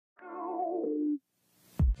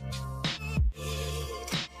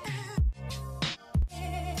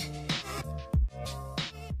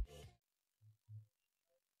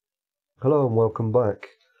Hello and welcome back.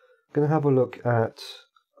 I'm going to have a look at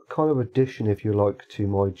kind of addition, if you like, to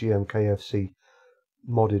my GMKFC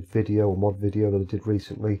modded video or mod video that I did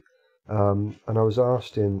recently. And I was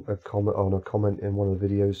asked in a comment in one of the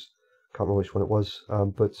videos, can't remember which one it was,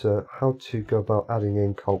 but how to go about adding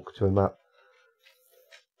in kalk to a map,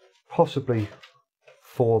 possibly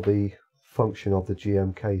for the function of the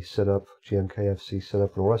GMK setup, GMKFC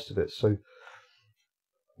setup, and all the rest of it. So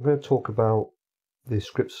I'm going to talk about the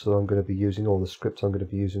scripts that I'm going to be using, or the script I'm going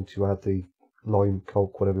to be using to add the lime,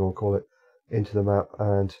 kalk, whatever you want to call it, into the map,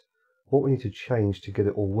 and what we need to change to get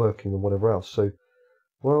it all working and whatever else. So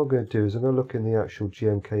what I'm going to do is I'm going to look in the actual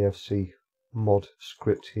GMKFC mod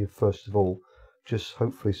script here first of all, just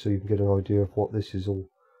hopefully so you can get an idea of what this is all,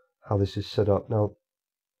 how this is set up. Now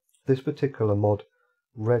this particular mod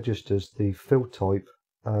registers the fill type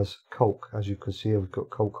as kalk. As you can see here, we've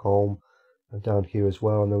got kalk home, and down here as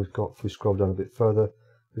well, and then we've got, if we scroll down a bit further,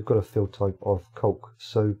 we've got a fill type of kalk.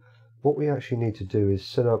 So what we actually need to do is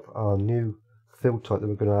set up our new fill type that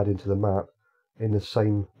we're going to add into the map in the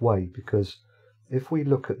same way, because if we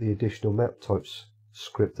look at the additional map types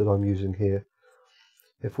script that I'm using here,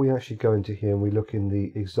 if we actually go into here and we look in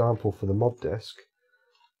the example for the mod desk,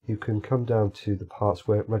 you can come down to the parts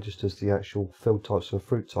where it registers the actual fill types and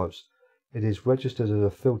fruit types. It is registered as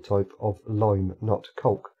a fill type of lime, not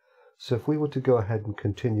kalk. So if we were to go ahead and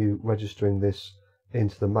continue registering this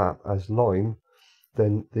into the map as lime,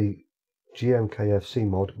 then the GMKFC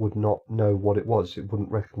mod would not know what it was. It wouldn't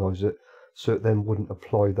recognize it, so it then wouldn't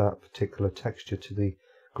apply that particular texture to the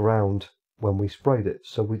ground when we sprayed it.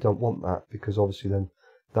 So we don't want that, because obviously then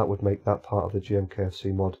that would make that part of the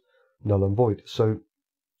GMKFC mod null and void. So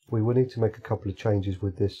we will need to make a couple of changes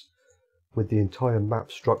with this, with the entire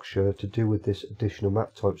map structure, to do with this additional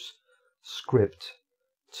map types script,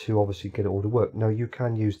 to obviously get it all to work. Now you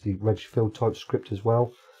can use the reg fill type script as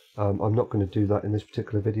well. I'm not going to do that in this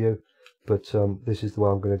particular video, but this is the way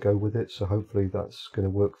I'm going to go with it, so hopefully that's going to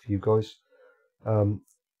work for you guys. And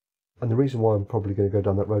the reason why I'm probably going to go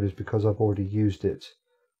down that road is because I've already used it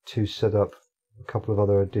to set up a couple of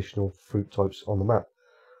other additional fruit types on the map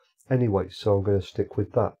anyway, so I'm going to stick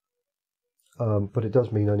with that. But it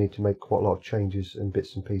does mean I need to make quite a lot of changes and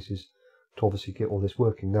bits and pieces to obviously get all this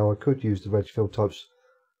working. Now I could use the reg fill types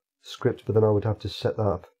script, but then I would have to set that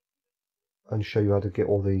up and show you how to get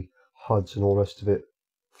all the HUDs and all the rest of it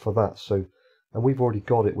for that. So, and we've already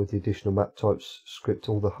got it with the additional map types script.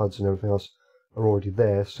 All the HUDs and everything else are already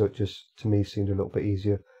there, so it just, to me, seemed a little bit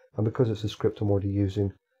easier, and because it's a script I'm already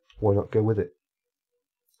using, why not go with it?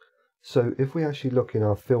 So if we actually look in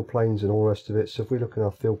our fill planes and all the rest of it, so if we look in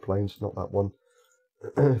our fill planes, not that one,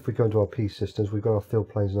 if we go into our P systems, we've got our fill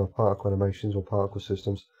planes and our particle animations or particle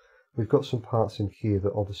systems. We've got some parts in here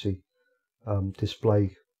that obviously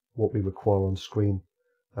display what we require on screen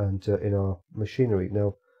and in our machinery.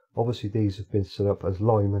 Now obviously these have been set up as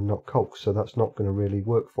lime and not kalk, so that's not going to really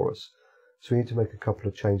work for us. So we need to make a couple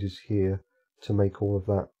of changes here to make all of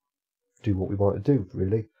that do what we want to do,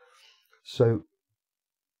 really. So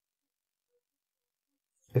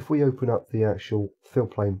if we open up the actual fill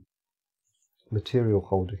plane material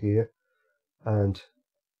holder here and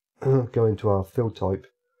go into our fill type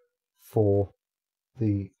for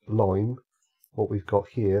the lime, what we've got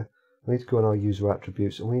here, we need to go in our user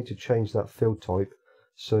attributes and we need to change that fill type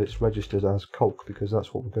so it's registered as kalk, because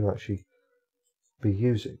that's what we're going to actually be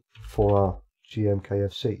using for our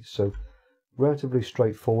GMKFC. So relatively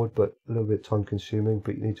straightforward, but a little bit time consuming,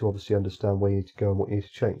 but you need to obviously understand where you need to go and what you need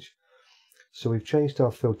to change. So we've changed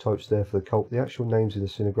our fill types there for the kalk. The actual names in the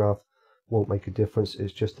scenegraph won't make a difference,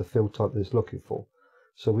 it's just the fill type that it's looking for.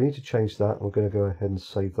 So we need to change that, and we're going to go ahead and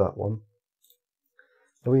save that one.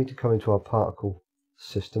 Then we need to come into our particle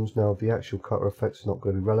systems. Now the actual cutter effects is not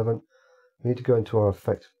going to be relevant. We need to go into our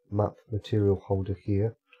effect map material holder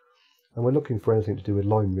here, and we're looking for anything to do with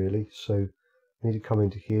lime really. So we need to come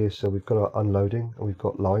into here, so we've got our unloading and we've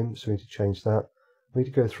got lime, so we need to change that. We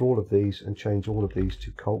need to go through all of these and change all of these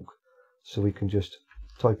to kalk, so we can just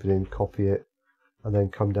type it in, copy it, and then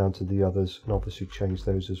come down to the others and obviously change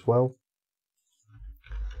those as well.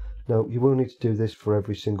 Now you will need to do this for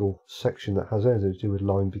every single section that has anything to do with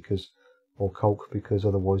lime or kalk, because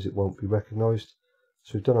otherwise it won't be recognised.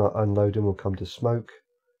 So we've done our unloading, we'll come to smoke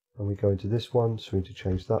and we go into this one, so we need to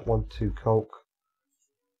change that one to kalk.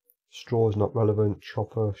 Straw is not relevant,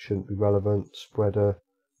 chopper shouldn't be relevant, spreader,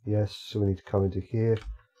 yes, so we need to come into here,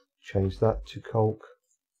 change that to kalk.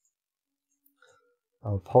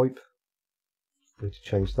 Our pipe, we need to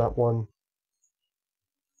change that one.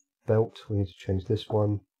 Belt, we need to change this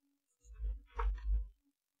one.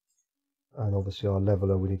 And obviously our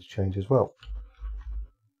leveler we need to change as well.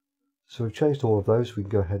 So we've changed all of those. We can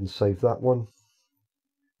go ahead and save that one.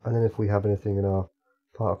 And then if we have anything in our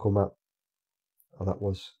particle map, oh, that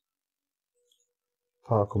was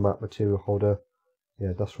particle map material holder.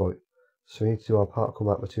 Yeah, that's right. So we need to do our particle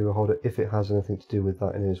map material holder if it has anything to do with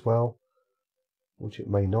that in it as well, which it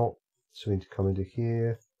may not. So we need to come into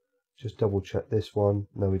here, just double check this one.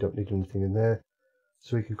 No, we don't need anything in there.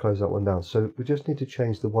 So we can close that one down. So we just need to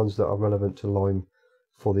change the ones that are relevant to Lime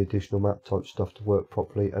for the additional map type stuff to work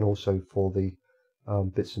properly, and also for the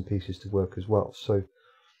bits and pieces to work as well. So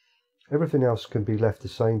everything else can be left the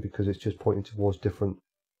same because it's just pointing towards different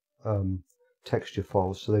texture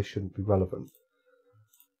files, so they shouldn't be relevant.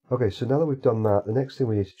 Okay, so now that we've done that, the next thing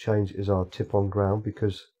we need to change is our tip on ground,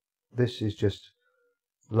 because this is just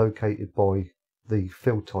located by the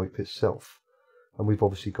fill type itself, and we've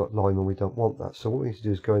obviously got Lime and we don't want that. So what we need to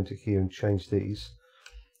do is go into here and change these.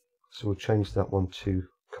 So we'll change that one to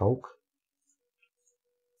kalk.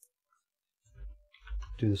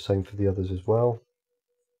 Do the same for the others as well.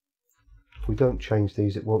 If we don't change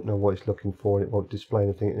these, it won't know what it's looking for, and it won't display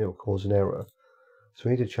anything, and it will cause an error. So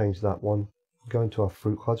we need to change that one. Go into our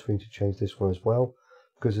fruit HUDs, we need to change this one as well,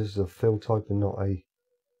 because this is a fill type and not a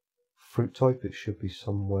fruit type. It should be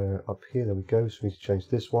somewhere up here. There we go. So we need to change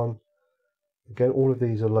this one. Again, all of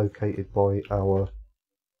these are located by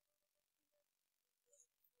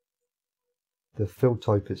the fill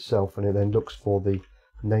type itself, and it then looks for the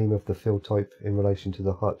name of the fill type in relation to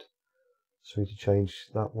the HUD. So we need to change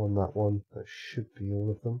that one, that one. That should be all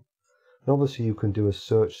of them. And obviously you can do a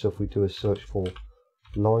search. So if we do a search for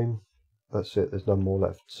Lime, that's it, there's none more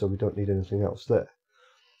left, so we don't need anything else there.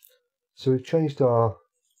 So we've changed our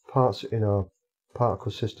parts in our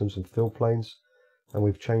particle systems and fill planes, and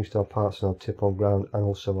we've changed our parts in our tip on ground and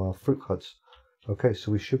also our fruit HUDs. Okay,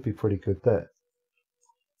 so we should be pretty good there.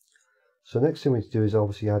 So next thing we need to do is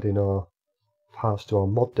obviously add in our parts to our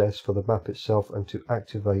mod desk for the map itself, and to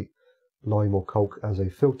activate Lime or kalk as a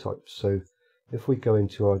fill type. So if we go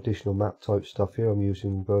into our additional map type stuff here, I'm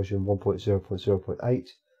using version 1.0.0.8.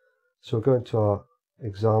 So we'll go into our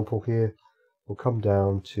example here, we'll come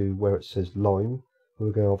down to where it says Lime,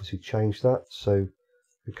 we're going to obviously change that. So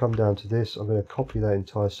we come down to this, I'm going to copy that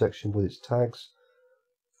entire section with its tags,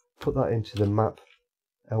 put that into the map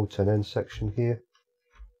L10N section here,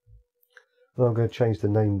 and I'm going to change the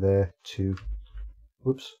name there to,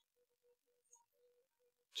 whoops,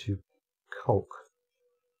 to kalk,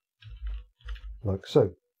 like so.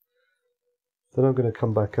 Then I'm going to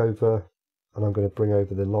come back over and I'm going to bring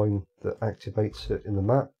over the line that activates it in the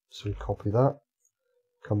map. So we copy that,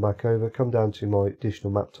 come back over, come down to my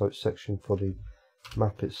additional map type section for the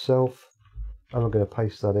map itself, and we're going to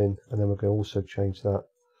paste that in, and then we're going to also change that.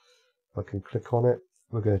 I can click on it,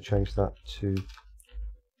 we're going to change that to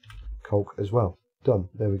kalk as well. Done,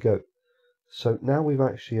 there we go. So now we've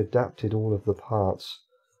actually adapted all of the parts,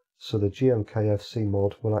 so the GMKFC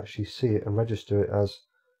mod will actually see it and register it as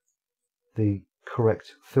the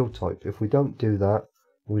correct fill type. If we don't do that,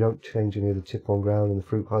 we don't change any of the tip on ground and the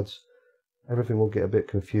fruit HUDs, everything will get a bit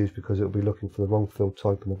confused because it will be looking for the wrong fill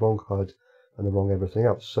type and the wrong HUD and the wrong everything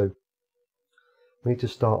else. So we need to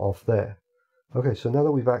start off there. Okay, so now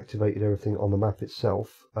that we've activated everything on the map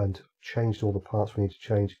itself and changed all the parts we need to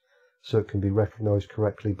change so it can be recognized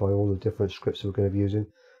correctly by all the different scripts that we're going to be using.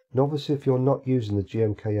 And obviously if you're not using the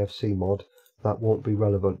GMKFC mod, that won't be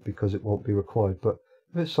relevant because it won't be required. But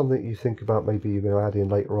if it's something you think about maybe you're going to add in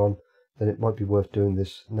later on, then it might be worth doing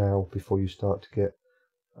this now before you start to get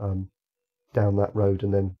down that road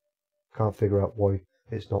and then can't figure out why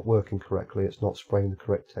it's not working correctly, it's not spraying the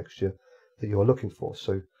correct texture that you're looking for.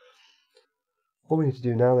 So all we need to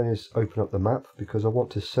do now then is open up the map, because I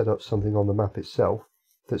want to set up something on the map itself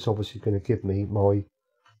that's obviously going to give me my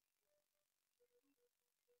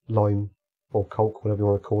Lime or kalk, whatever you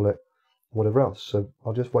want to call it, whatever else. So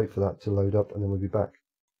I'll just wait for that to load up and then we'll be back.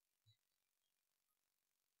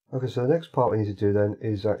 Okay, so the next part we need to do then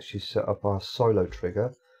is actually set up our silo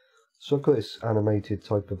trigger. So I've got this animated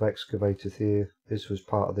type of excavator here. This was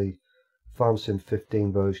part of the FarmSim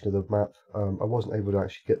 15 version of the map. I wasn't able to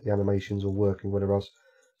actually get the animations all working, whatever else.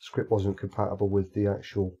 The script wasn't compatible with the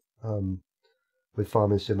actual with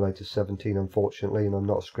Farming Simulator 17, unfortunately, and I'm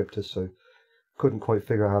not a scripter, so couldn't quite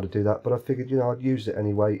figure out how to do that. But I figured, you know, I'd use it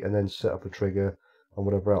anyway and then set up a trigger and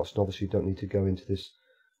whatever else. And obviously you don't need to go into this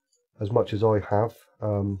as much as I have.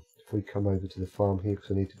 If we come over to the farm here,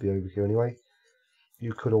 because I need to be over here anyway,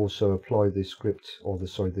 you could also apply the script or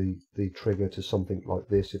the trigger to something like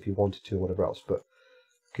this if you wanted to, or whatever else, but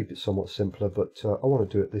keep it somewhat simpler. But I want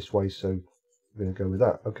to do it this way, so I'm going to go with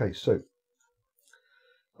that. Okay, so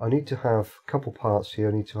I need to have a couple parts here.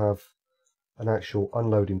 I need to have an actual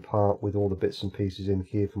unloading part with all the bits and pieces in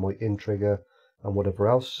here for my in trigger and whatever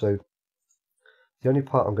else. So the only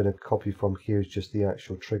part I'm going to copy from here is just the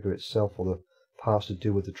actual trigger itself, or the parts to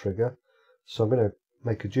do with the trigger. So I'm going to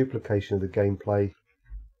make a duplication of the gameplay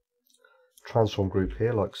transform group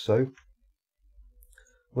here, like so.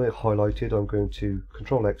 When it's highlighted, I'm going to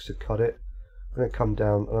Control X to cut it. I'm going to come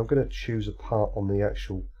down and I'm going to choose a part on the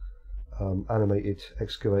actual animated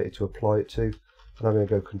excavator to apply it to, and I'm going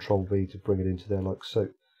to go Control V to bring it into there, like so.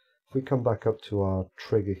 If we come back up to our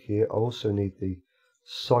trigger here, I also need the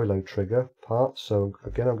silo trigger part, so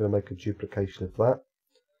again I'm going to make a duplication of that,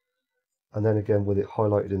 and then again with it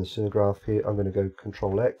highlighted in the scintigraph here, I'm going to go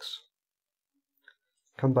Control X,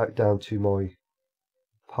 come back down to my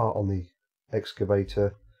part on the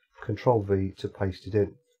excavator, Control V to paste it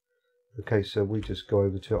in. Okay, so we just go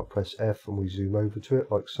over to it, I press F and we zoom over to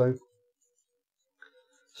it like so.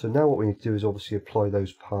 So now what we need to do is obviously apply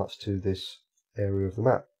those parts to this area of the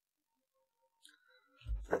map.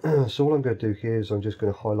 So all I'm going to do here is I'm just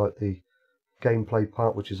going to highlight the gameplay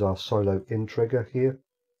part, which is our silo in trigger here,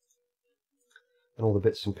 and all the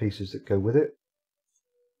bits and pieces that go with it.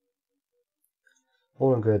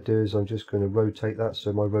 All I'm going to do is I'm just going to rotate that,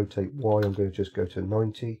 so my rotate Y I'm going to just go to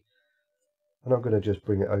 90, and I'm going to just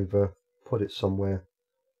bring it over, put it somewhere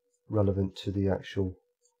relevant to the actual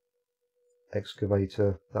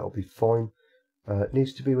excavator. That'll be fine. It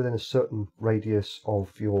needs to be within a certain radius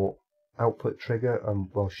of your output trigger, and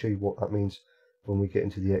I'll show you what that means when we get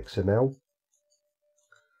into the XML.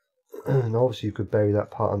 Now obviously you could bury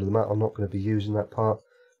that part under the mat. I'm not going to be using that part,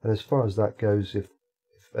 and as far as that goes,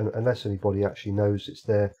 unless anybody actually knows it's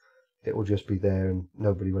there, it will just be there and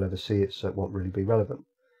nobody will ever see it, so it won't really be relevant.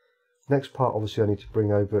 Next part obviously I need to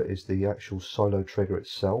bring over is the actual silo trigger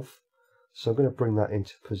itself, so I'm going to bring that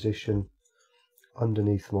into position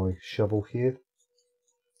underneath my shovel here,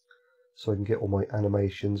 so I can get all my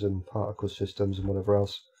animations and particle systems and whatever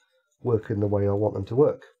else working the way I want them to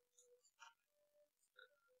work.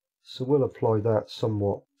 So we'll apply that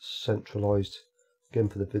somewhat centralized. Again,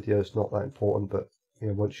 for the video it's not that important, but you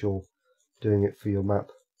know, once you're doing it for your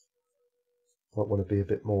map, you might want to be a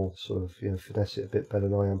bit more sort of, you know, finesse it a bit better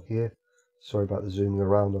than I am here. Sorry about the zooming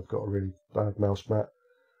around, I've got a really bad mouse mat.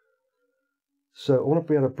 So I want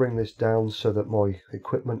to be able to bring this down so that my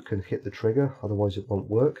equipment can hit the trigger, otherwise it won't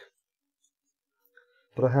work.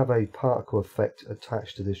 But I have a particle effect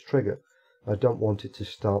attached to this trigger. I don't want it to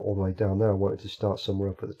start all the way down there, I want it to start somewhere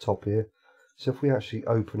up at the top here. So if we actually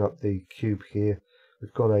open up the cube here,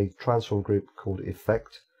 we've got a transform group called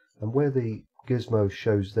Effect, and where the gizmo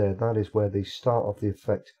shows there, that is where the start of the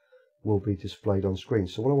effect will be displayed on screen.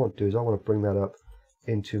 So what I want to do is I want to bring that up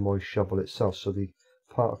into my shovel itself, so the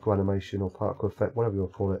particle animation or particle effect, whatever you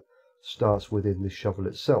want to call it, starts within the shovel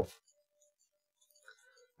itself.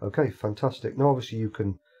 Okay, fantastic. Now obviously you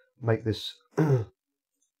can make this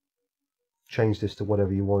change this to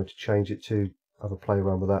whatever you wanted to change it to, have a play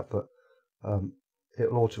around with that, but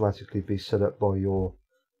it will automatically be set up by your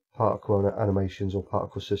particle animations or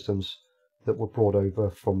particle systems that were brought over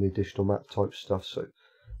from the additional map type stuff, so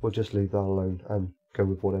we'll just leave that alone and go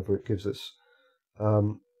with whatever it gives us.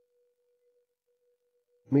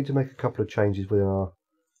 We need to make a couple of changes within our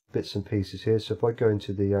bits and pieces here. So if I go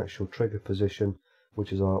into the actual trigger position,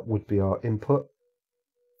 which is would be our input,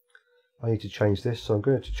 I need to change this. So I'm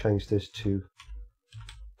going to change this to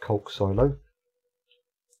kalk silo.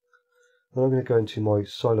 Then I'm going to go into my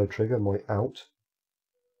silo trigger, my out.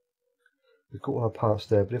 We've got all our parts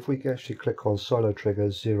there, but if we actually click on silo trigger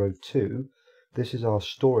 02, this is our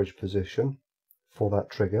storage position for that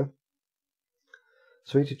trigger.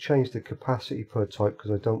 So we need to change the capacity per type,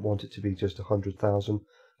 because I don't want it to be just 100,000.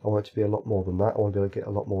 I want it to be a lot more than that. I want to be able to get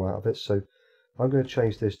a lot more out of it. So I'm going to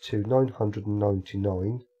change this to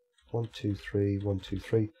 999,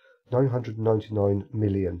 999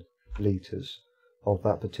 million litres of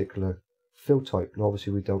that particular fill type. And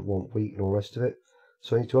obviously we don't want wheat and all the rest of it.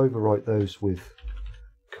 So I need to overwrite those with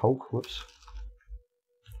kalk,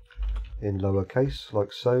 in lowercase,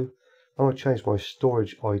 like so. I'm going to change my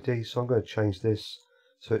storage ID, so I'm going to change this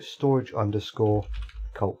so it's storage underscore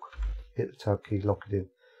kalk. Hit the tab key, lock it in.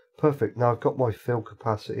 Perfect. Now I've got my fill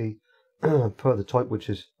capacity per the type, which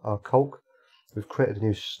is our kalk. We've created a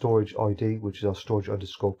new storage ID, which is our storage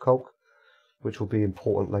underscore kalk, which will be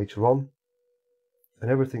important later on.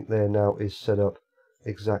 And everything there now is set up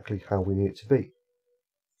exactly how we need it to be.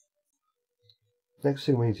 Next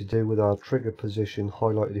thing we need to do with our trigger position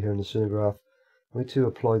highlighted here in the scintigraph, we need to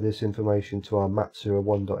apply this information to our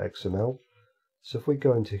map01.xml. So if we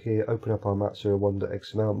go into here, open up our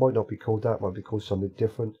map01.xml, it might not be called that, it might be called something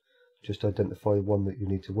different. Just identify the one that you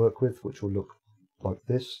need to work with, which will look like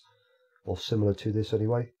this. or similar to this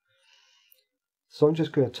anyway. So I'm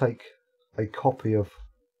just going to take a copy of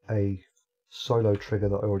a solo trigger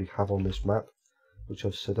that I already have on this map, which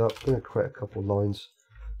I've set up. I'm going to create a couple of lines.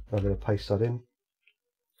 I'm going to paste that in.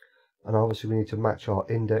 And obviously we need to match our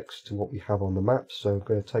index to what we have on the map. So I'm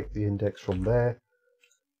going to take the index from there,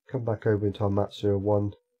 come back over into our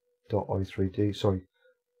map01.i3d, sorry,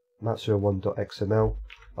 map01.xml,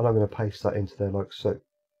 and I'm going to paste that into there like so. I'm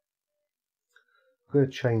going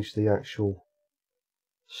to change the actual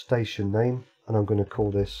station name, and I'm going to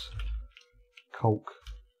call this kalk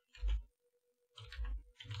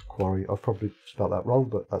quarry. I've probably spelled that wrong,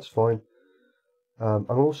 but that's fine. I'm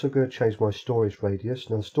also going to change my storage radius.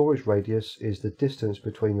 Now the storage radius is the distance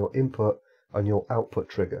between your input and your output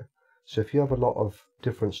trigger. So if you have a lot of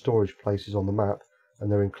different storage places on the map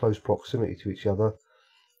and they're in close proximity to each other,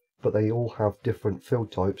 but they all have different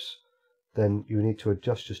field types, then you need to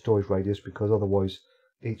adjust your storage radius, because otherwise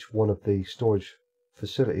each one of the storage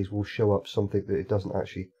facilities will show up something that it doesn't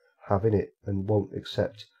actually have in it and won't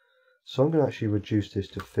accept. So I'm going to actually reduce this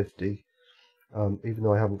to 50. Even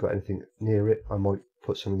though I haven't got anything near it, I might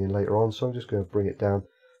put something in later on, so I'm just going to bring it down.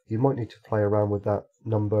 You might need to play around with that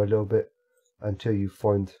number a little bit until you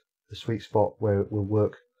find the sweet spot where it will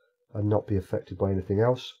work and not be affected by anything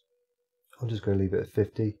else. I'm just going to leave it at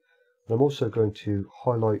 50. And I'm also going to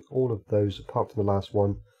highlight all of those apart from the last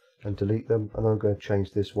one and delete them, and I'm going to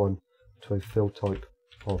change this one to a fill type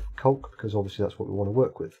of kalk, because obviously that's what we want to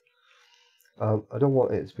work with. I don't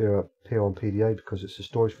want it to appear on PDA because it's a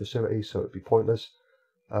storage facility, so it'd be pointless.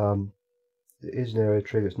 It is an area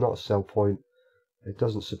trigger, it's not a cell point, it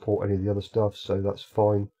doesn't support any of the other stuff, so that's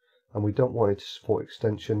fine. And we don't want it to support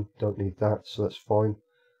extension, don't need that, so that's fine.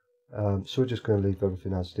 So we're just going to leave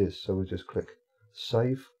everything as it is, so we'll just click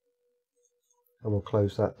save, and we'll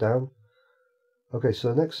close that down. Okay,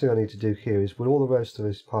 so the next thing I need to do here is, with all the rest of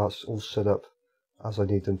these parts all set up as I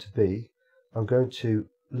need them to be, I'm going to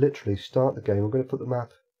literally start the game. I'm going to put the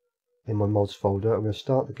map in my mods folder. I'm going to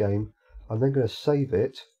start the game. I'm then going to save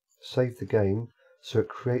the game, so it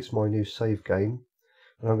creates my new save game,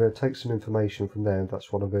 and I'm going to take some information from there, and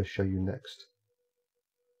that's what I'm going to show you next.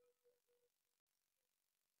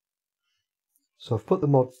 So I've put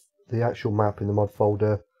the actual map in the mod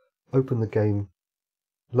folder, opened the game,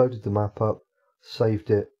 loaded the map up, saved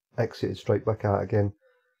it, exited straight back out again.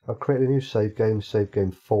 I've created a new save game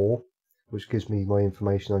 4, which gives me my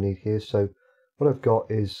information I need here. So what I've got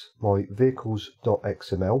is my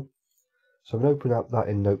vehicles.xml. So I'm going to open up that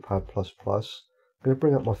in Notepad++. I'm going to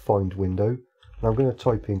bring up my find window, and I'm going to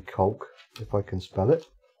type in kalk, if I can spell it.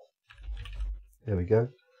 There we go. And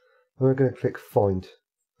we're going to click find.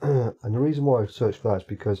 And the reason why I searched for that is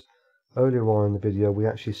because earlier on in the video we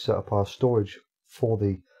actually set up our storage for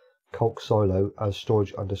the kalk silo as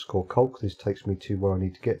storage_kalk. This takes me to where I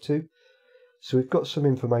need to get to. So we've got some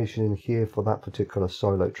information in here for that particular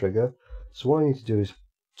silo trigger. So what I need to do is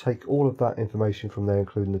take all of that information from there,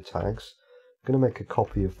 including the tags. I'm going to make a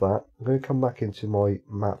copy of that. I'm going to come back into my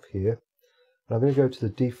map here, and I'm going to go to the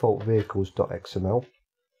default vehicles.xml.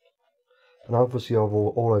 And obviously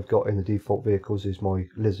all I've got in the default vehicles is my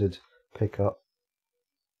lizard pickup.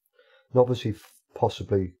 And obviously,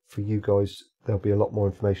 possibly for you guys, there'll be a lot more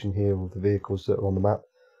information here of the vehicles that are on the map.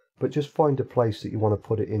 But just find a place that you want to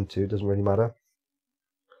put it into, it doesn't really matter.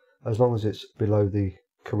 As long as it's below the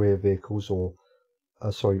career vehicles, or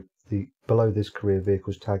below this career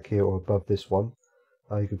vehicles tag here, or above this one.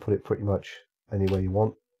 You can put it pretty much anywhere you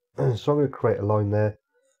want. So I'm going to create a line there,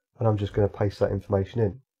 and I'm just going to paste that information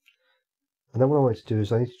in. And then what I want to do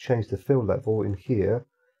is I need to change the fill level in here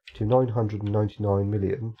to 999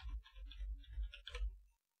 million.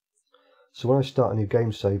 So when I start a new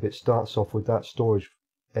game save, it starts off with that storage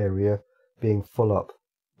area being full up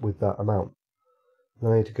with that amount.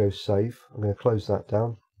 Then I need to go save. I'm going to close that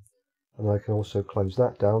down, and I can also close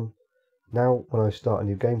that down. Now when I start a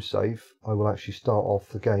new game save, I will actually start off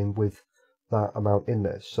the game with that amount in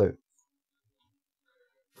there. So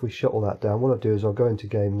if we shut all that down, what I'll do is I'll go into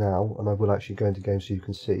game now, and I will actually go into game so you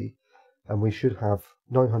can see, and we should have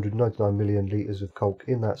 999 million litres of kalk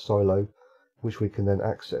in that silo, which we can then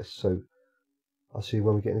access. So I'll see you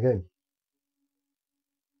when we get in the game.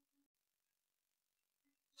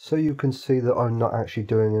 So you can see that I'm not actually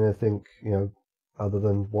doing anything, other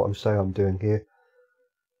than what I'm saying I'm doing here.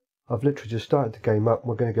 I've literally just started the game up.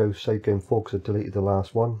 We're going to go save game 4 because I deleted the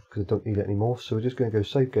last one because I don't need it anymore. So we're just going to go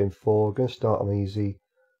save game 4. We're going to start on easy,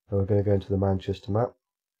 and we're going to go into the Manchester map.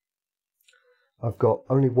 I've got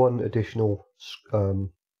only one additional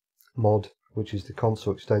mod, which is the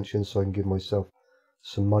console extension, so I can give myself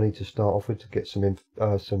some money to start off with to get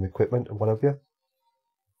some equipment and what have you.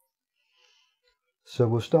 So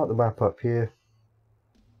we'll start the map up here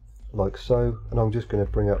like so, and I'm just going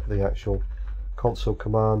to bring up the actual console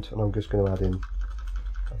command, and I'm just going to add in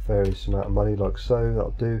a various amount of money like so.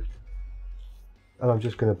 That'll do. And I'm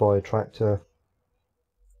just going to buy a tractor.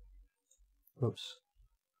 Oops,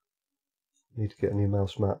 need to get a new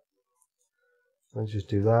mouse mat. Let's just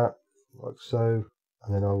do that like so,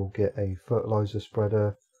 and then I will get a fertilizer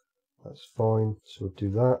spreader. That's fine, so we'll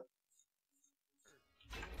do that.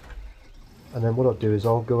 And then what I'll do is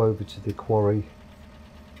I'll go over to the quarry,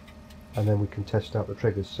 and then we can test out the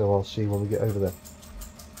triggers, so I'll see when we get over there.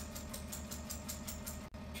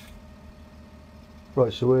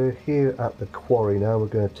 Right, so we're here at the quarry now. We're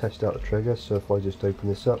going to test out the trigger. So if I just open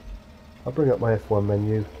this up, I'll bring up my F1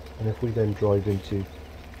 menu, and if we then drive into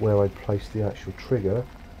where I place the actual trigger,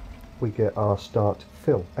 we get our start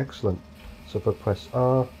fill. Excellent. So if I press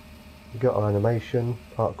R, we got our animation,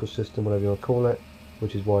 particle system, whatever you want to call it,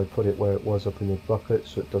 which is why I put it where it was up in the bucket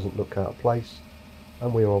so it doesn't look out of place.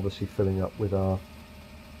 And we are obviously filling up with our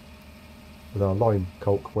lime,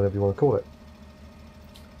 kalk, whatever you want to call it.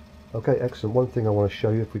 Okay, excellent. One thing I want to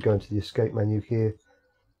show you, if we go into the escape menu here,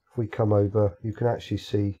 if we come over, you can actually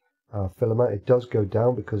see our filament. It does go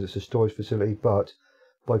down because it's a storage facility, but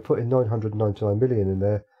by putting 999 million in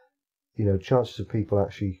there, you know, chances of people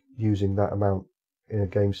actually using that amount in a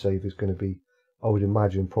game save is going to be, I would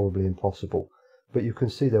imagine, probably impossible. But you can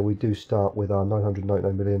see there we do start with our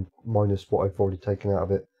 999 million minus what I've already taken out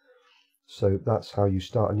of it. So that's how you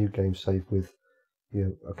start a new game save with, you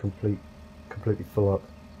know, a completely full up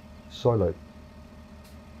silo.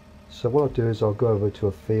 So what I'll do is I'll go over to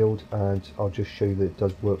a field and I'll just show you that it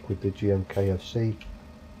does work with the GMKFC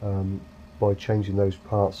by changing those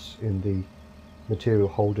parts in the material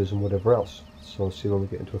holders and whatever else. So I'll see when we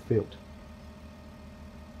get into a field.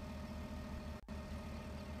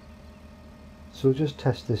 So we'll just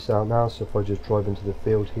test this out now. So if I just drive into the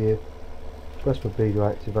field here, press my B to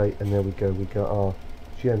activate, and there we go, we got our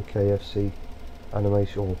GMKFC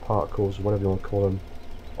animation or particles, whatever you want to call them,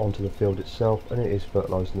 onto the field itself, and it is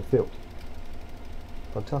fertilising the field.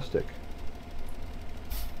 Fantastic.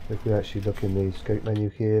 If we actually look in the escape menu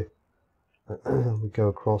here, we go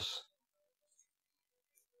across,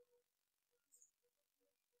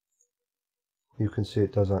 you can see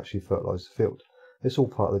it does actually fertilise the field. It's all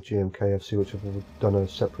part of the GMKFC, which I've done a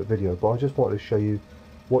separate video, but I just wanted to show you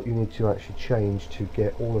what you need to actually change to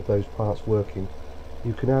get all of those parts working.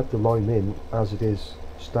 You can add the lime in as it is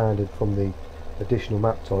standard from the additional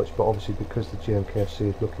map types, but obviously because the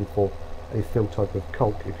GMKFC is looking for a fill type of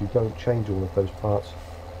kalk, if you don't change all of those parts,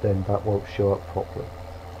 then that won't show up properly.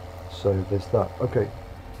 So there's that. Okay,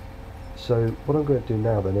 so what I'm going to do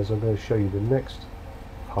now then is I'm going to show you the next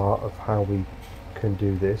part of how we can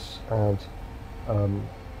do this, and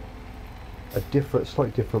a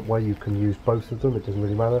slightly different way you can use both of them. It doesn't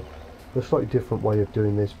really matter, but a slightly different way of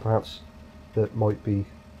doing this, perhaps, that might be,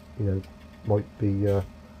 you know,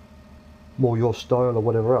 more your style or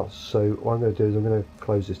whatever else. So what I'm going to do is I'm going to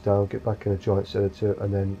close this down, get back in a Giants editor,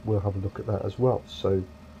 and then we'll have a look at that as well. So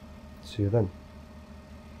see you then.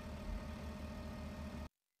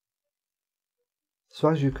 So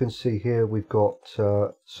as you can see here, we've got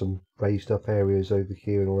some raised up areas over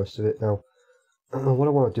here and all the rest of it. Now what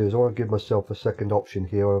I want to do is I want to give myself a second option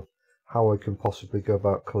here of how I can possibly go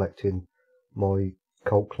about collecting my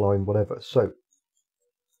kalk, lime, whatever. So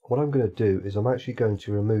what I'm going to do is I'm actually going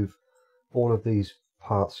to remove all of these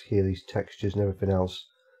parts here, these textures and everything else,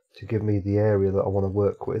 to give me the area that I want to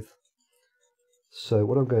work with. So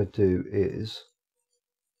what I'm going to do is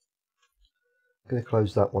I'm going to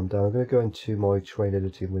close that one down. I'm going to go into my terrain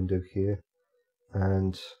editing window here,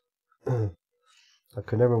 and I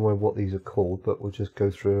can never remember what these are called, but we'll just go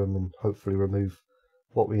through them and hopefully remove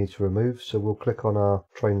what we need to remove. So we'll click on our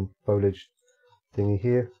terrain foliage thingy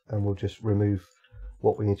here, and we'll just remove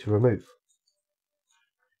what we need to remove.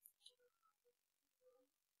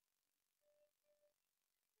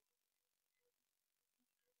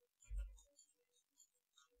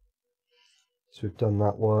 So we've done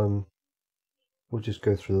that one. We'll just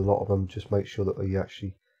go through a lot of them, just make sure that we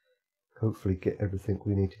actually hopefully get everything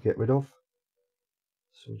we need to get rid of.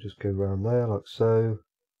 So we'll just go around there like so,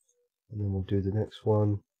 and then we'll do the next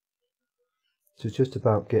one. So it's just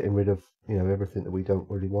about getting rid of, you know, everything that we don't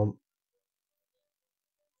really want,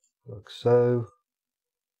 like so.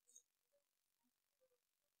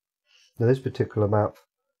 Now this particular map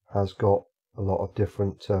has got a lot of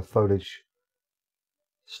different foliage,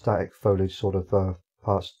 static foliage sort of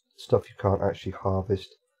parts, stuff you can't actually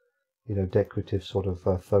harvest, you know, decorative sort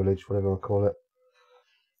of foliage, whatever I call it.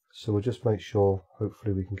 So we'll just make sure,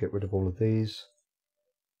 hopefully we can get rid of all of these.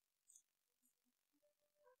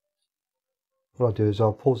 what I'll do is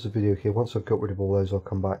I'll pause the video here. Once I've got rid of all those, I'll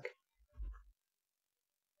come back.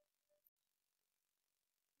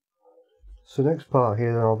 So next part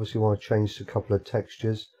here, then I obviously want to change a couple of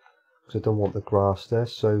textures because I don't want the grass there.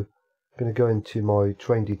 So I'm going to go into my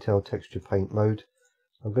Terrain Detail Texture Paint mode.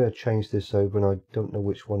 I'm going to change this over, and I don't know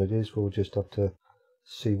which one it is. We'll just have to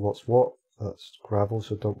see what's what. That's gravel,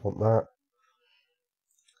 so I don't want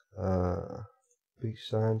that. Beach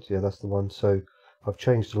sand, yeah, that's the one. So I've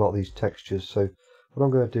changed a lot of these textures. So what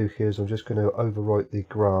I'm going to do here is I'm just going to overwrite the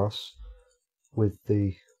grass with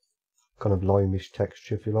the kind of limeish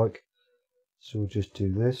texture, if you like. So we'll just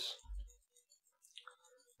do this.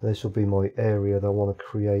 This will be my area that I want to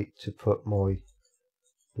create to put my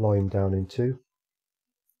lime down into.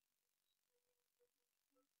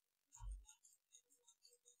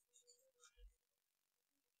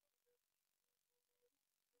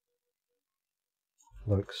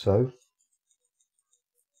 Like so.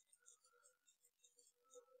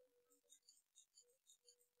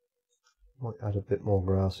 Might add a bit more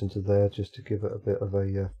grass into there just to give it a bit of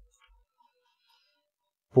a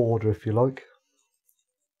border, if you like.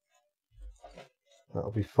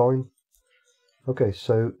 That'll be fine. Okay,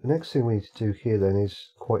 so the next thing we need to do here then is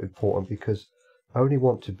quite important, because I only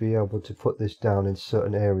want to be able to put this down in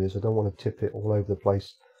certain areas. I don't want to tip it all over the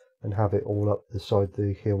place and have it all up the side of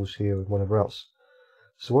the hills here and whatever else.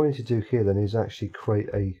 So what I need to do here then is actually create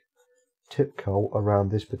a tip coal around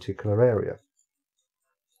this particular area.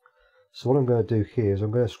 So what I'm going to do here is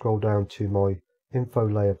I'm going to scroll down to my info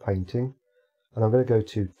layer painting, and I'm going to go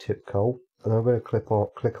to tip coal, and I'm going to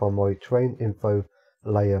click on my terrain info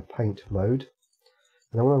layer paint mode.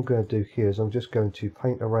 And then what I'm going to do here is I'm just going to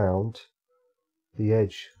paint around the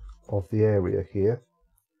edge of the area here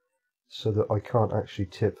so that I can't actually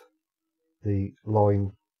tip the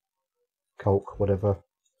lime, kalk, whatever,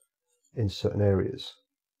 in certain areas.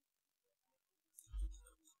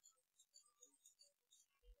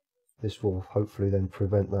 This will hopefully then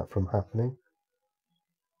prevent that from happening.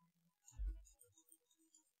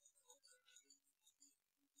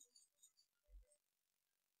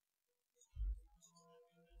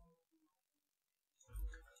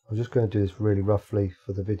 I'm just going to do this really roughly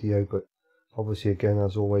for the video, but obviously again,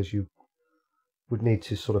 as always, you would need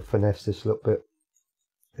to sort of finesse this a little bit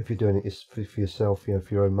if you're doing it for yourself, you know,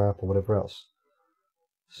 for your own map or whatever else.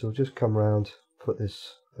 So we'll just come around, put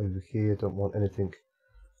this over here. Don't want anything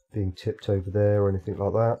being tipped over there or anything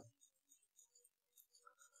like that.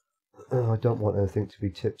 I don't want anything to be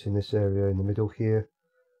tipped in this area in the middle here,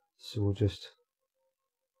 so we'll just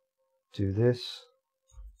do this.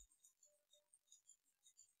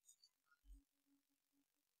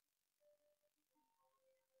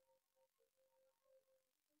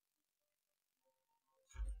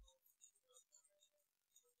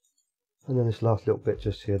 And then this last little bit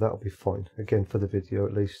just here, that'll be fine. Again, for the video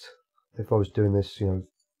at least. If I was doing this, you know,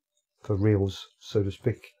 for reels, so to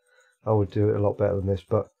speak, I would do it a lot better than this.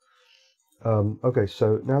 But okay,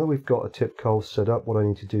 so now that we've got a tip coal set up, what I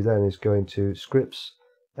need to do then is go into scripts,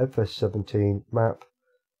 FS17, map,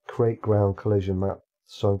 create ground collision map.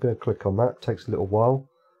 So I'm going to click on that. It takes a little while.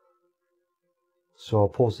 So I'll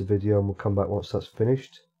pause the video and we'll come back once that's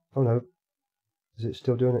finished. Oh no, is it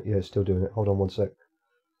still doing it? Yeah, it's still doing it. Hold on one sec.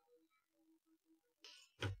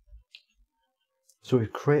 So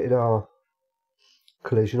we've created our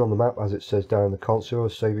collision on the map, as it says down in the console,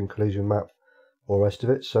 saving collision map, all the rest of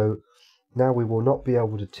it. So now we will not be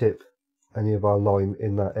able to tip any of our lime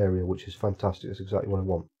in that area, which is fantastic. That's exactly what I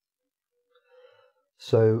want.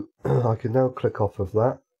 So I can now click off of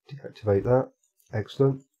that, deactivate that.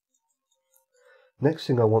 Excellent. Next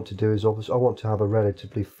thing I want to do is obviously I want to have a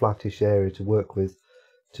relatively flattish area to work with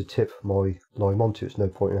to tip my lime onto. It's no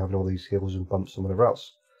point in having all these hills and bumps and whatever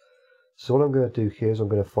else. So what I'm going to do here is I'm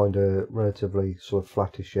going to find a relatively sort of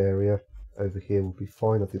flattish area. Over here will be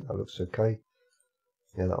fine. I think that looks okay.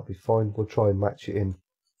 Yeah, that'll be fine. We'll try and match it in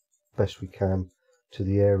best we can to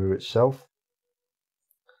the area itself.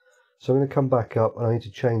 So I'm going to come back up, and I need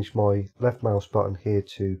to change my left mouse button here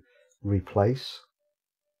to replace.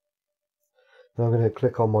 Now I'm going to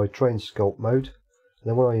click on my train sculpt mode, and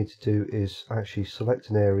then what I need to do is actually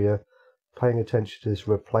select an area, paying attention to this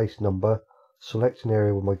replace number, select an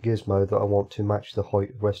area with my gizmo that I want to match the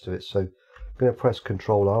height of the rest of it. So I'm going to press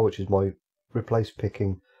Ctrl R, which is my replace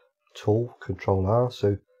picking tool, Ctrl R.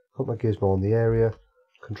 So put my gizmo on the area,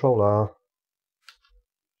 Ctrl R,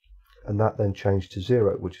 and that then changed to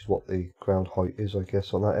 0, which is what the ground height is, I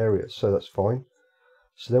guess, on that area. So that's fine.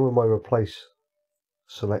 So then with my replace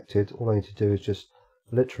selected, all I need to do is just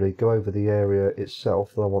literally go over the area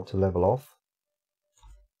itself that I want to level off,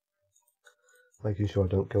 making sure I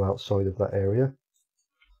don't go outside of that area.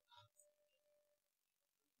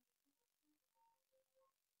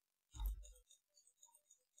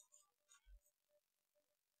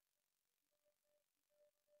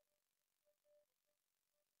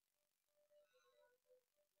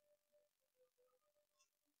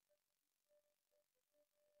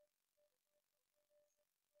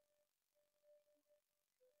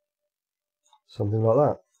 something like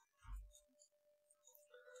that.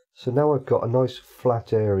 So now I've got a nice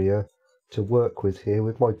flat area to work with here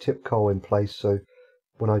with my tip coal in place, so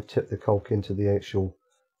when I tip the kalk into the actual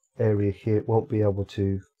area here, it won't be able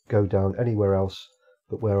to go down anywhere else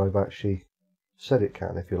but where I've actually said it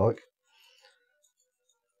can, if you like.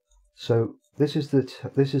 So this is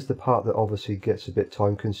the part that obviously gets a bit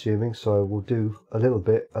time consuming, so I will do a little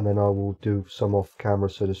bit and then I will do some off camera,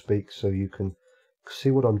 so to speak, so you can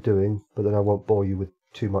see what I'm doing, but then I won't bore you with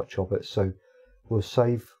too much of it. So we'll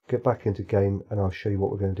save, get back into game, and I'll show you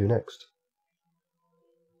what we're going to do next.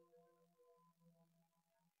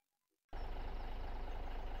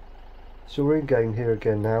 So we're in game here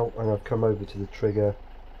again now, and I've come over to the trigger,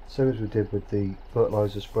 same as we did with the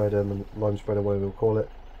fertilizer spreader and lime spreader, whatever we'll call it.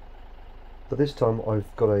 But this time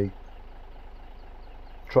I've got a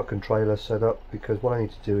truck and trailer set up, because what I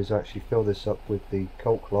need to do is actually fill this up with the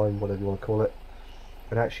kalk lime, whatever you want to call it,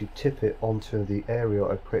 and actually tip it onto the area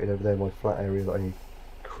I've created over there, my flat area that I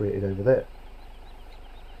created over there.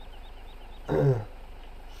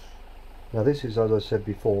 Now this is, as I said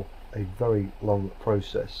before, a very long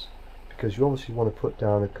process, because you obviously want to put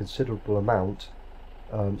down a considerable amount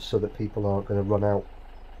so that people aren't going to run out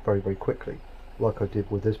very quickly. Like I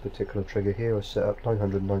did with this particular trigger here, I set up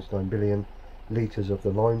 999 billion litres of the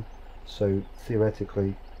lime, so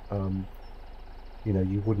theoretically you know,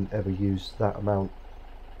 you wouldn't ever use that amount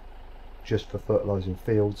just for fertilising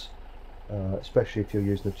fields, especially if you're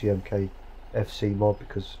using the GMK FC mod,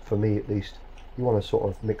 because for me at least, you want to sort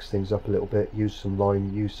of mix things up a little bit, use some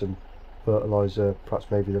lime, use some fertiliser, perhaps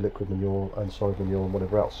maybe the liquid manure and solid manure and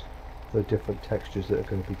whatever else, for the different textures that are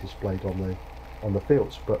going to be displayed on the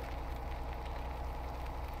fields. But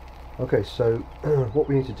okay, so what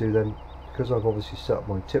we need to do then, because I've obviously set up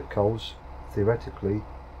my tip coals, theoretically,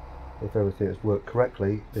 if everything has worked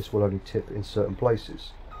correctly, this will only tip in certain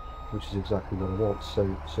places, which is exactly what I want,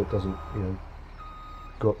 so it doesn't, you know,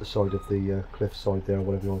 go up the side of the cliff side there, or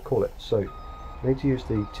whatever you want to call it. So I need to use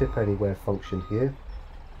the tip anywhere function here.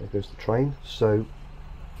 There goes the train. So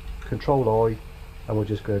Control I, and we're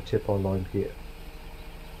just going to tip our line here.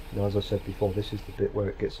 Now, as I said before, this is the bit where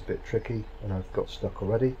it gets a bit tricky, and I've got stuck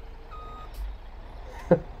already.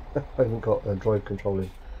 I haven't got drive control in.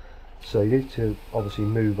 So you need to obviously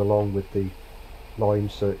move along with the lime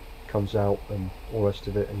so it comes out and all the rest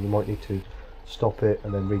of it, and you might need to stop it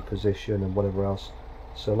and then reposition and whatever else.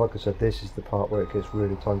 So like I said, this is the part where it gets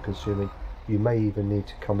really time consuming. You may even need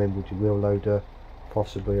to come in with your wheel loader,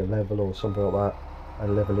 possibly a level or something like that,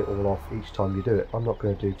 and level it all off each time you do it. I'm not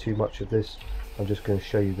going to do too much of this, I'm just going to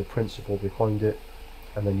show you the principle behind it,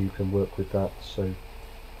 and then you can work with that. So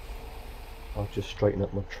I'll just straighten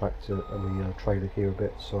up my tractor and the trailer here a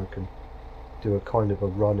bit so I can do a kind of a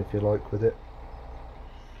run, if you like, with it.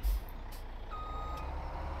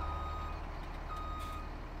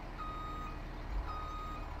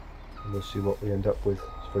 And we'll see what we end up with.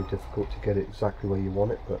 It's very difficult to get it exactly where you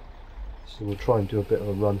want it, but so we'll try and do a bit of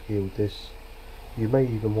a run here with this. You may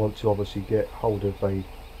even want to obviously get hold of a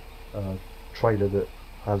trailer that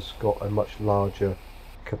has got a much larger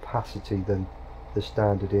capacity than the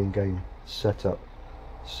standard in-game setup.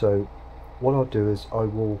 So what I'll do is I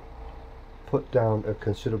will put down a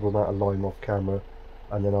considerable amount of lime off camera,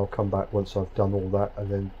 and then I'll come back once I've done all that, and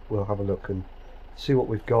then we'll have a look and see what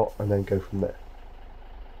we've got and then go from there.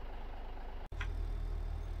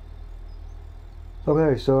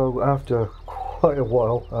 Okay, so after quite a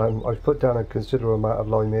while, I've put down a considerable amount of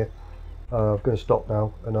lime here. I'm going to stop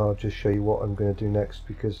now and I'll just show you what I'm going to do next,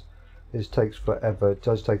 because this takes forever. It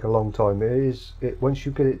does take a long time. Once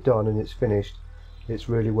you get it done and it's finished, it's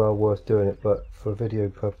really well worth doing it, but for video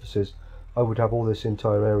purposes I would have all this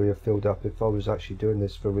entire area filled up if I was actually doing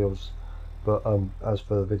this for reals. But as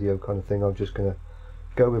for the video kind of thing, I'm just going to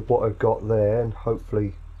go with what I've got there, and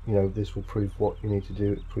hopefully, you know, this will prove what you need to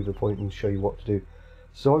do, prove the point and show you what to do.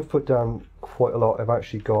 So I've put down quite a lot. I've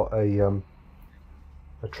actually got a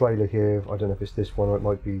trailer here. I don't know if it's this one or it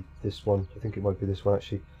might be this one. I think it might be this one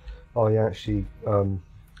actually. I actually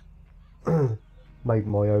made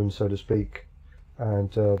my own, so to speak,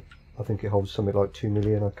 and I think it holds something like 2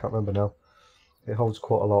 million, I can't remember now. It holds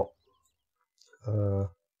quite a lot.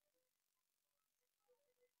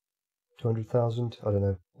 200,000, I don't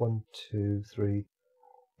know, 1, 2, 3,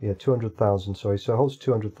 yeah, 200,000, sorry, so it holds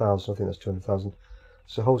 200,000, I think that's 200,000,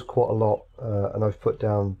 so it holds quite a lot, and I've put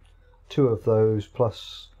down 2 of those,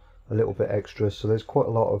 plus a little bit extra, so there's quite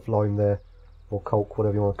a lot of lime there, or kalk,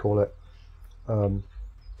 whatever you want to call it,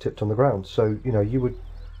 tipped on the ground. So, you know, you would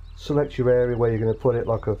select your area where you're going to put it,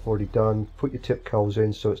 like I've already done, put your tip coals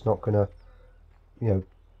in so it's not going to, you know,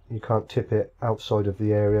 you can't tip it outside of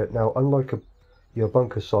the area. Now, unlike your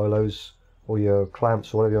bunker silos or your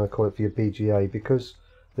clamps or whatever you want to call it for your BGA, because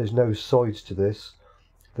there's no sides to this,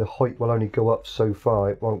 the height will only go up so far.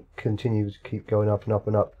 It won't continue to keep going up and up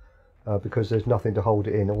and up because there's nothing to hold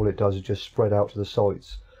it in. All it does is just spread out to the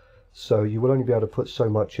sides. So you will only be able to put so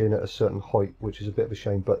much in at a certain height, which is a bit of a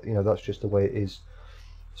shame, but you know, that's just the way it is.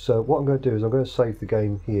 So what I'm going to do is I'm going to save the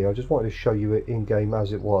game here. I just wanted to show you it in game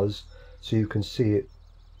as it was, so you can see it,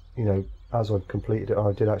 you know, as I've completed it.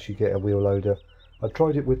 I did actually get a wheel loader. I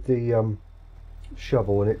tried it with the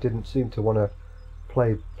shovel and it didn't seem to want to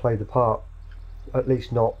play the part, at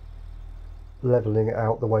least not leveling it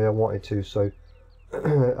out the way I wanted to. So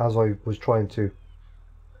as I was trying to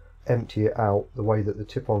empty it out the way that the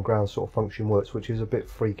tip on ground sort of function works, which is a bit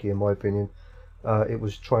freaky in my opinion, it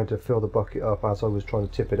was trying to fill the bucket up as I was trying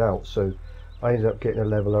to tip it out. So I ended up getting a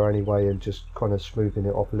leveler anyway and just kind of smoothing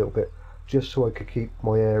it off a little bit, just so I could keep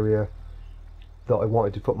my area that I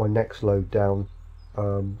wanted to put my next load down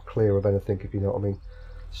clear of anything, if you know what I mean.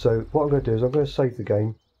 So what I'm going to do is I'm going to save the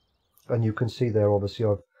game, and you can see there obviously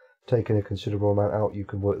I've taken a considerable amount out. You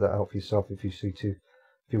can work that out for yourself if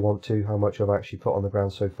you want to, how much I've actually put on the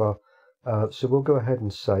ground so far. So we'll go ahead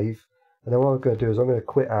and save, and then what I'm going to do is I'm going to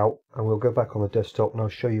quit out and we'll go back on the desktop and I'll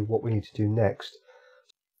show you what we need to do next.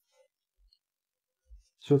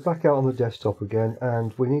 So we're back out on the desktop again,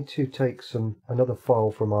 and we need to take another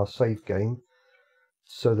file from our save game,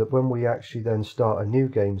 so that when we actually then start a new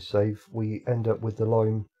game save, we end up with the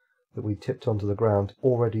line that we tipped onto the ground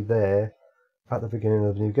already there at the beginning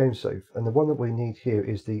of the new game save. And the one that we need here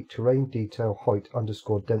is the terrain detail height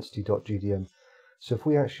underscore density.gdm. So if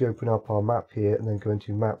we actually open up our map here and then go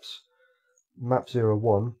into maps, map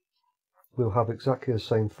 01, we'll have exactly the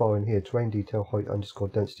same file in here, terrain detail height underscore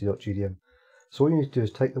density.gdm. So what you need to do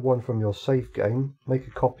is take the one from your save game, make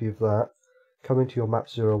a copy of that, come into your map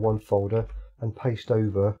 01 folder and paste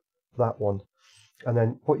over that one. And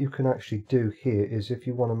then what you can actually do here is, if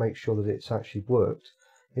you want to make sure that it's actually worked,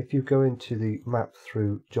 if you go into the map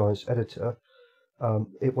through Giants editor,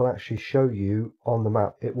 it will actually show you on the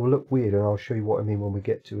map. It will look weird, and I'll show you what I mean when we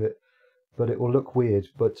get to it, but it will look weird,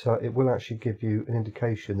 but it will actually give you an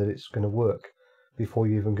indication that it's going to work before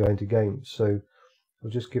you even go into game. So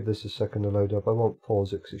we'll just give this a second to load up. I won't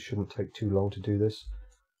pause it because it shouldn't take too long to do this.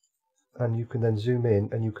 And you can then zoom in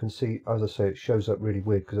and you can see, as I say, it shows up really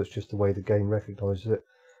weird because it's just the way the game recognises it.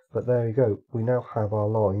 But there you go, we now have our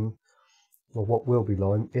line, or what will be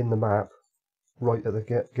line, in the map right at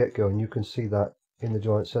the get-go, and you can see that in the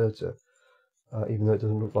Giants editor. Even though it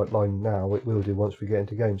doesn't look like line now, it will do once we get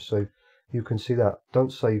into game. So you can see that.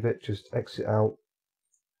 Don't save it, just exit out.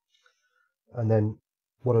 And then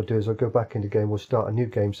what I'll do is I'll go back into game, we'll start a new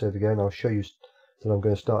game save again. I'll show you that I'm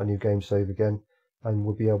going to start a new game save again. And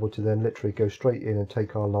we'll be able to then literally go straight in and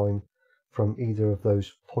take our line from either of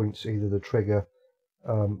those points, either the trigger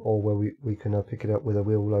or where we can pick it up with a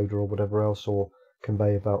wheel loader or whatever else, or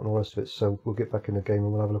conveyor belt and all the rest of it. So we'll get back in the game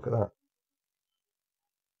and we'll have a look at that.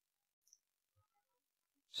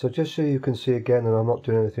 So just so you can see again that I'm not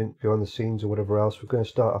doing anything behind the scenes or whatever else, we're going to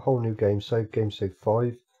start a whole new game save 5.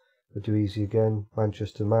 We'll do easy again,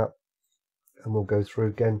 Manchester map, and we'll go through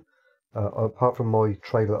again. Apart from my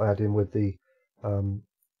trailer that I had in with the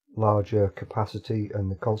larger capacity and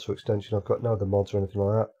the console extension, I've got no other mods or anything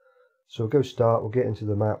like that. So we'll go start, we'll get into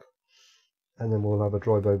the map, and then we'll have a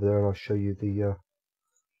drive over there and I'll show you the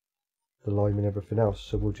lime and everything else.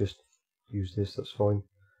 So we'll just use this, that's fine.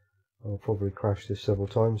 I'll probably crash this several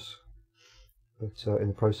times, but in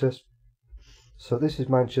the process. So this is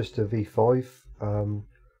Manchester V5.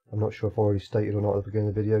 I'm not sure if I already stated or not at the beginning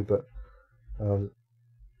of the video, but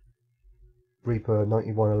Reaper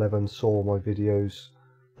 9111 saw my videos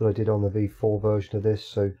that I did on the V4 version of this,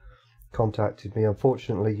 so contacted me.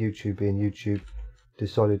 Unfortunately, YouTube being YouTube,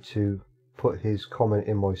 decided to put his comment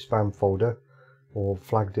in my spam folder, or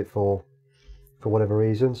flagged it for whatever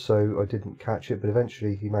reason, so I didn't catch it. But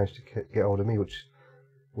eventually he managed to get hold of me, which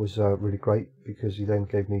was really great, because he then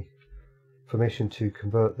gave me permission to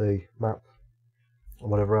convert the map and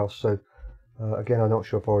whatever else. So again, I'm not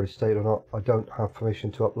sure if I already stated or not, I don't have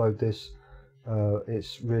permission to upload this.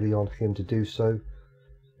 It's really on him to do so.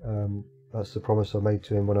 That's the promise I made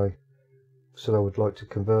to him when I said I would like to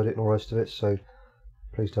convert it and all the rest of it. So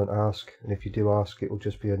please don't ask, and if you do ask, it will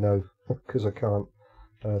just be a no, because I can't.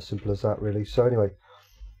 Simple as that, really. So anyway,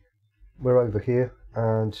 we're over here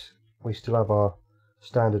and we still have our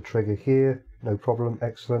standard trigger here, no problem,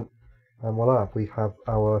 excellent. And voila, we have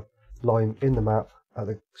our line in the map at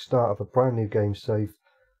the start of a brand new game save,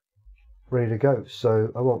 ready to go.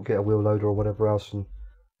 So I won't get a wheel loader or whatever else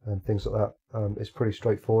and things like that. It's pretty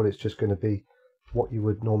straightforward. It's just going to be what you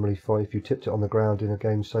would normally find if you tipped it on the ground in a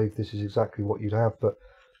game save. This is exactly what you'd have, but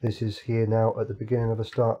this is here now at the beginning of a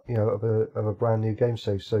start, you know, of a brand new game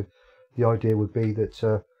save. So the idea would be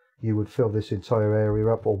that you would fill this entire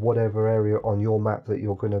area up, or whatever area on your map that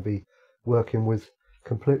you're going to be working with,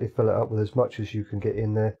 completely fill it up with as much as you can get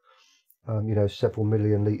in there. You know, several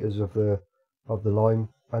million litres of the lime,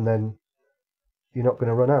 and then you're not going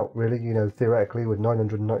to run out, really. You know, theoretically, with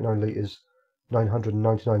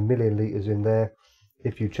 999 million litres in there,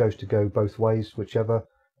 if you chose to go both ways, whichever,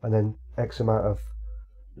 and then X amount of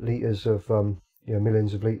litres of you know,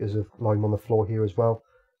 millions of litres of lime on the floor here as well,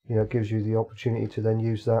 you know, it gives you the opportunity to then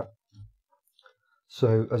use that.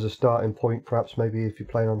 So as a starting point, perhaps maybe if you're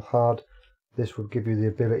playing on hard, this would give you the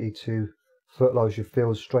ability to fertilise your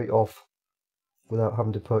fields straight off without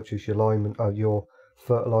having to purchase your lime and your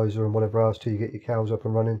fertiliser and whatever else till you get your cows up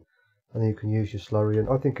and running, and then you can use your slurry. And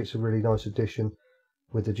I think it's a really nice addition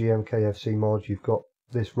with the GMKFC mod. You've got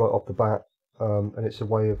this right off the bat, and it's a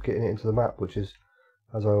way of getting it into the map, which is,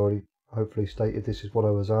 as I already hopefully stated, this is what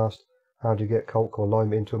I was asked: how do you get kalk or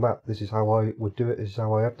lime into a map? This is how I would do it. This is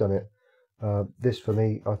how I have done it. This for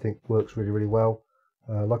me, I think, works really, really well.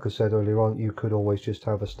 Like I said earlier on, you could always just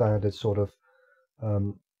have a standard sort of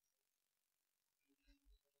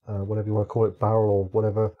whatever you want to call it, barrel or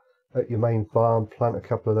whatever, at your main farm, plant a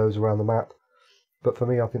couple of those around the map. But for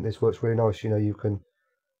me, I think this works really nice. You know, you can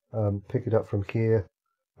pick it up from here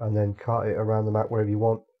and then cart it around the map wherever you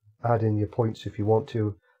want, add in your points if you want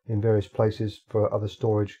to in various places for other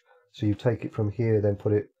storage. So you take it from here, then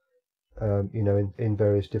put it you know, in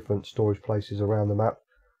various different storage places around the map,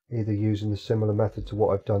 either using the similar method to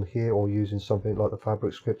what I've done here, or using something like the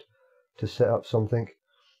fabric script to set up something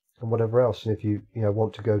and whatever else. And if you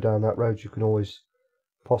want to go down that road, you can always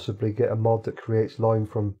possibly get a mod that creates lime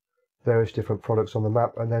from various different products on the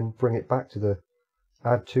map and then bring it back to the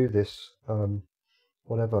add to this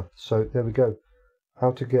whatever. So there we go,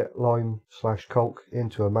 how to get lime / kalk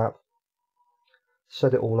into a map.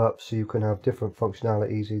 Set it all up so you can have different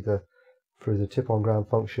functionalities, either through the tip on ground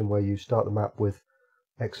function where you start the map with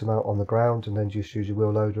X amount on the ground and then just use your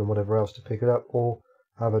wheel loader and whatever else to pick it up, or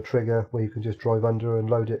have a trigger where you can just drive under and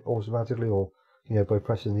load it automatically, or you know, by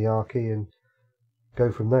pressing the R key, and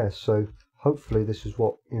go from there. So hopefully this is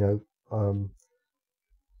what, you know,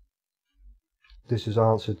 this has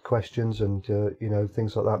answered questions and you know,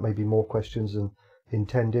 things like that, maybe more questions than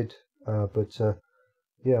intended, but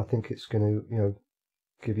yeah, I think it's going to, you know,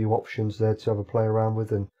 give you options there to have a play around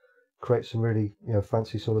with and create some really, you know,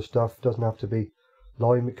 fancy sort of stuff. It doesn't have to be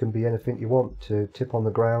lime, it can be anything you want to tip on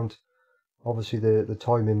the ground. Obviously the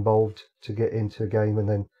time involved to get into a game and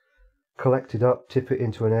then collect it up, tip it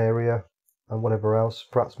into an area and whatever else.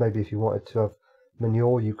 Perhaps maybe if you wanted to have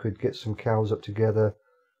manure, you could get some cows up together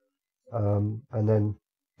and then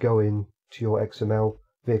go in to your XML,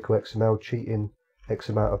 vehicle XML, cheat in X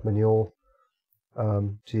amount of manure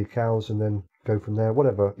to your cows and then go from there,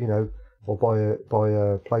 whatever, you know, or buy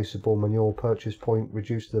a placeable manure purchase point,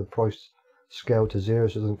 reduce the price scale to 0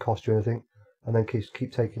 so it doesn't cost you anything, and then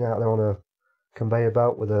keep taking it out there on a conveyor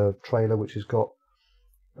belt with a trailer which has got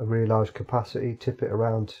a really large capacity, tip it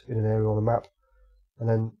around in an area on the map, and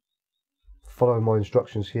then follow my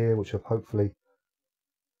instructions here, which I've hopefully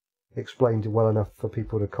explained well enough for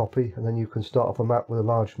people to copy, and then you can start off a map with a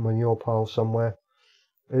large manure pile somewhere.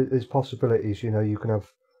 There's possibilities, you know, you can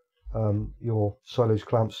have your silage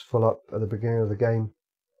clamps full up at the beginning of the game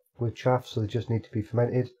with chaff, so they just need to be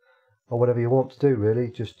fermented, or whatever you want to do, really.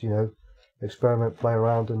 Just, you know, experiment, play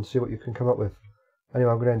around and see what you can come up with. Anyway,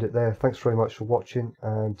 I'm going to end it there. Thanks very much for watching,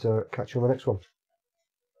 and catch you on the next one.